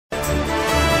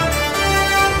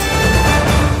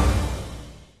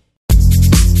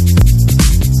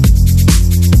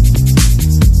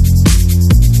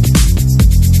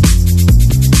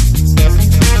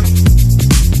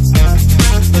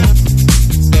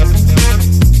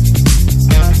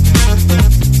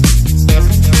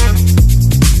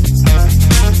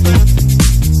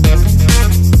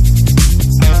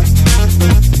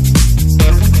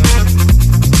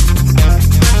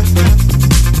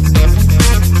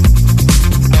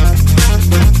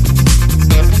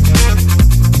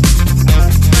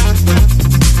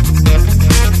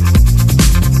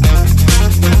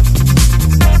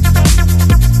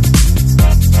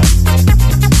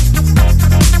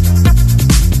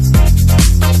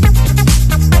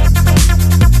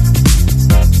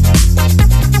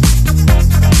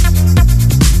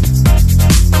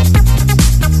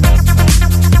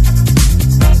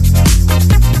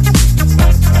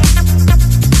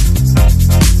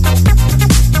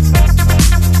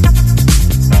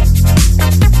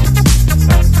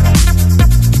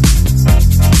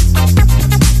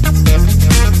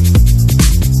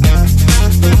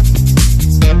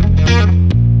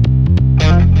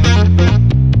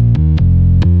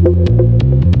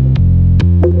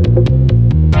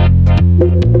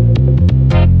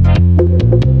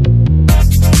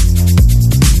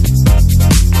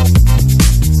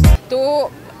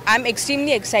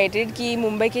Extremely excited कि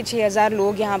मुंबई के 6000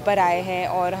 लोग यहाँ पर आए हैं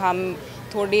और हम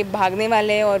थोड़े भागने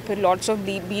वाले हैं और फिर लॉट्स ऑफ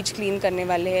बीच क्लीन करने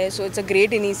वाले हैं. So it's a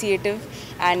great initiative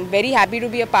and very happy to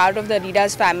be a part of the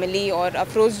Adidas family. और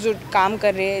अफरोज़ जो काम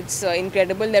कर रहे हैं, it's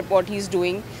incredible that what he is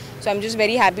doing. So I am just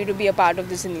very happy to be a part of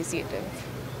this initiative.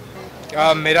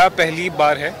 मेरा पहली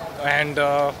बार है and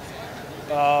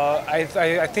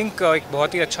I think एक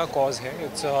बहुत ही अच्छा कॉज है.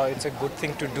 It's a good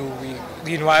thing to do. The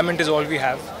environment is all we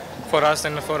have for us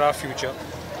and for our future.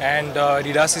 And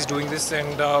Adidas is doing this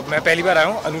and मैं पहली बार आया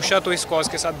हूँ. अनुषा तो इस कॉज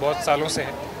के साथ बहुत सालों से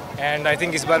है एंड आई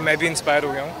थिंक इस बार मैं भी इंस्पायर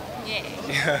हो गया हूँ.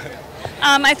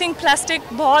 I think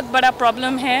plastic बहुत बड़ा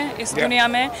प्रॉब्लम है इस दुनिया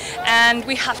में and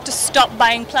we have to stop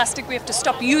buying plastic, we have to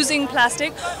stop using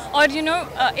plastic. और you know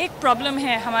एक प्रॉब्लम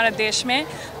है हमारे देश में.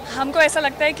 हमको ऐसा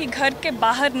लगता है कि घर के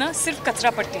बाहर ना सिर्फ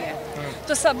कचरा पड़ती है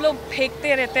तो सब लोग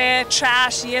फेंकते रहते हैं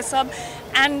ट्रैश ये सब.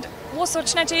 एंड वो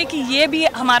सोचना चाहिए कि ये भी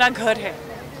हमारा घर है,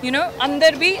 you know,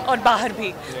 अंदर भी और बाहर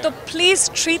भी. तो please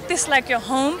treat this like your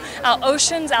home. Our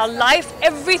oceans, our life,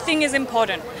 everything is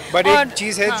important. But एक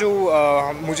चीज़ है जो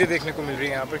मुझे देखने को मिल रही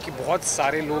है यहाँ पर कि बहुत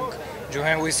सारे लोग जो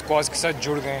हैं वो इस कॉज के साथ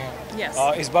जुड़ गए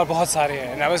हैं. इस बार बहुत सारे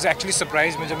हैं and I was actually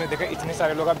surprise में जब मैं देखा इतने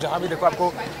सारे लोग. आप जहाँ भी देखो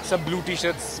आपको सब ब्लू टी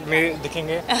शर्ट्स में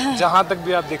दिखेंगे. जहाँ तक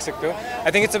भी आप देख सकते हो.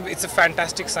 I think it's a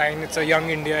fantastic sign. It's a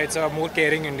young India, it's a more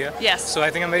caring India. So I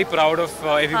think I am very proud of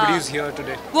everybody is here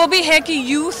today. वो भी है कि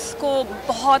यूथ को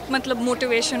बहुत मतलब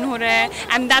मोटिवेशन हो रहा है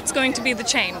and that's going to be the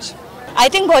change. I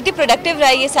think बहुत ही प्रोडक्टिव रहा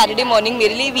ये सैटरडे मॉर्निंग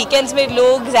मेरे लिए. वीकेंड्स में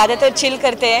लोग ज़्यादातर चिल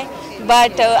करते हैं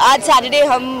बट आज सैटरडे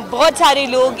हम बहुत सारे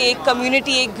लोग एक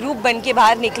कम्युनिटी, एक ग्रुप बन के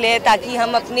बाहर निकले हैं ताकि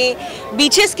हम अपने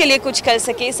बीचेस के लिए कुछ कर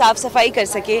सके, साफ़ सफाई कर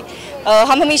सके.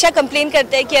 हम हमेशा कंप्लेन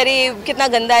करते हैं कि अरे कितना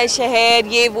गंदा है शहर,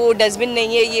 ये वो, डस्टबिन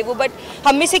नहीं है, ये वो. बट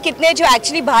हम में से कितने जो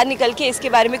एक्चुअली बाहर निकल के इसके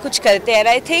बारे में कुछ करते हैं.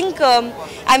 I think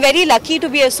I am very lucky to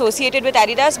be associated with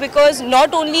Adidas because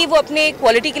not only वो अपने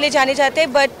क्वालिटी के लिए जाने जाते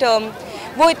हैं बट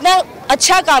वो इतना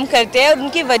अच्छा काम करते हैं और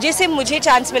उनकी वजह से मुझे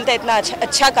चांस मिलता है इतना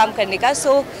अच्छा काम करने का.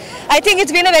 सो I think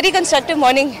it's been a very constructive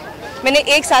morning. मैंने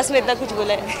एक सांस में इतना कुछ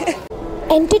बोला है.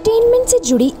 एंटरटेनमेंट से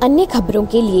जुड़ी अन्य खबरों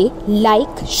के लिए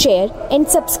लाइक, शेयर एंड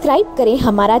सब्सक्राइब करें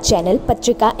हमारा चैनल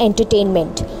पत्रिका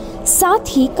एंटरटेनमेंट.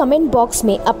 साथ ही कमेंट बॉक्स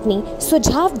में अपनी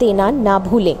सुझाव देना ना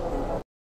भूलें.